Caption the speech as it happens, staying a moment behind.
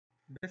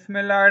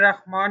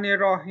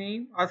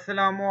Bismillahirrahmanirrahim.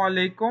 Assalamu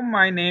alaikum.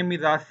 My name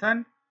is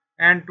Hassan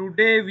and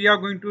today we are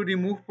going to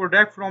remove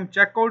product from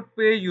checkout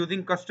page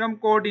using custom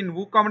code in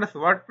WooCommerce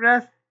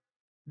WordPress.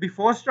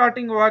 Before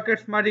starting work,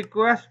 it's my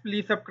request,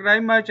 please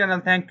subscribe my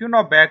channel. Thank you.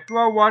 Now back to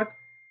our work.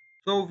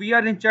 So we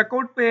are in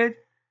checkout page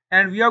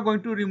and we are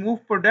going to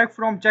remove product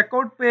from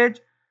checkout page.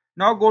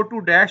 Now go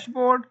to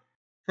dashboard.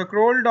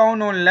 Scroll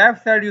down on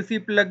left side, you see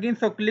plugin.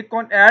 So click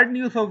on add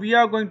new. So we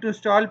are going to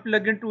install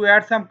plugin to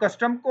add some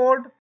custom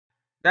code.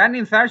 Then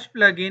in search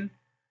plugin,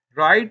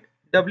 write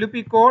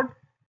WP code.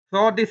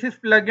 So this is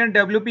plugin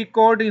WP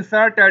code,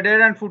 insert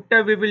header and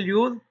footer we will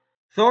use.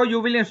 So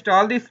you will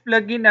install this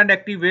plugin and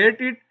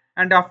activate it.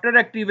 And after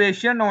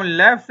activation on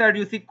left side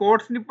you see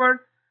code snippet.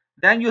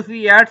 Then you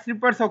see add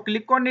snippet. So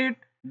click on it.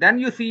 Then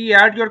you see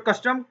add your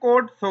custom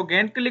code. So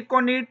again click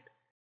on it.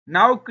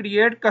 Now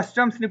create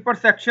custom snippet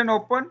section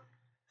open.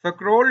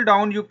 Scroll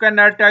down, you can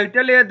add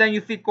title here, then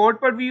you see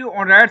code preview.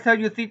 On right side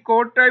you see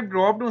code type,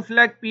 drop down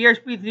select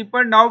PHP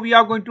snippet. Now we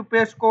are going to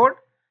paste code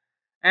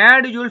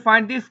and you will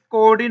find this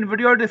code in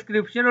video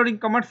description or in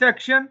comment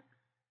section.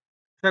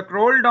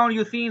 Scroll down,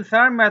 you see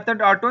insert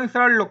method, auto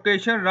insert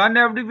location, run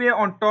everywhere.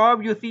 On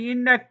top you see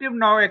inactive,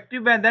 now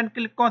active, and then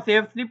click on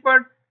save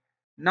snippet.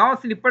 Now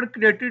snippet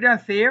created and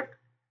saved.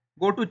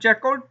 Go to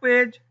checkout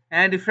page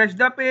and refresh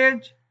the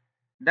page.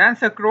 Then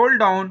scroll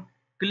down,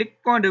 click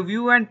on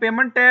review and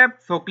payment tab.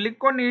 So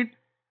click on it.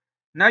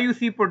 Now you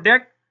see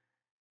product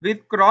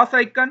with cross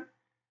icon.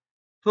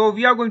 So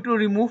we are going to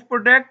remove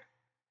product.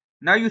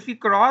 Now you see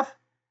cross.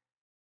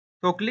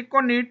 So click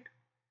on it.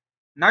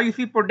 Now you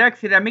see product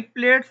ceramic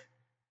plates.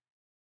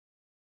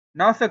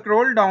 Now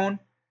scroll down,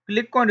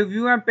 click on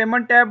review and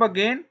payment tab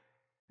again.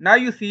 Now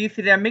you see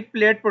ceramic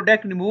plate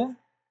product removed.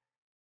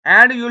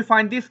 And you will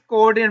find this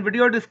code in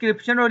video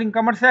description or in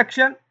comment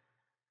section.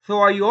 So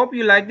I hope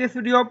you like this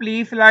video.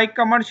 Please like,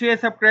 comment, share,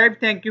 subscribe.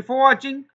 Thank you for watching.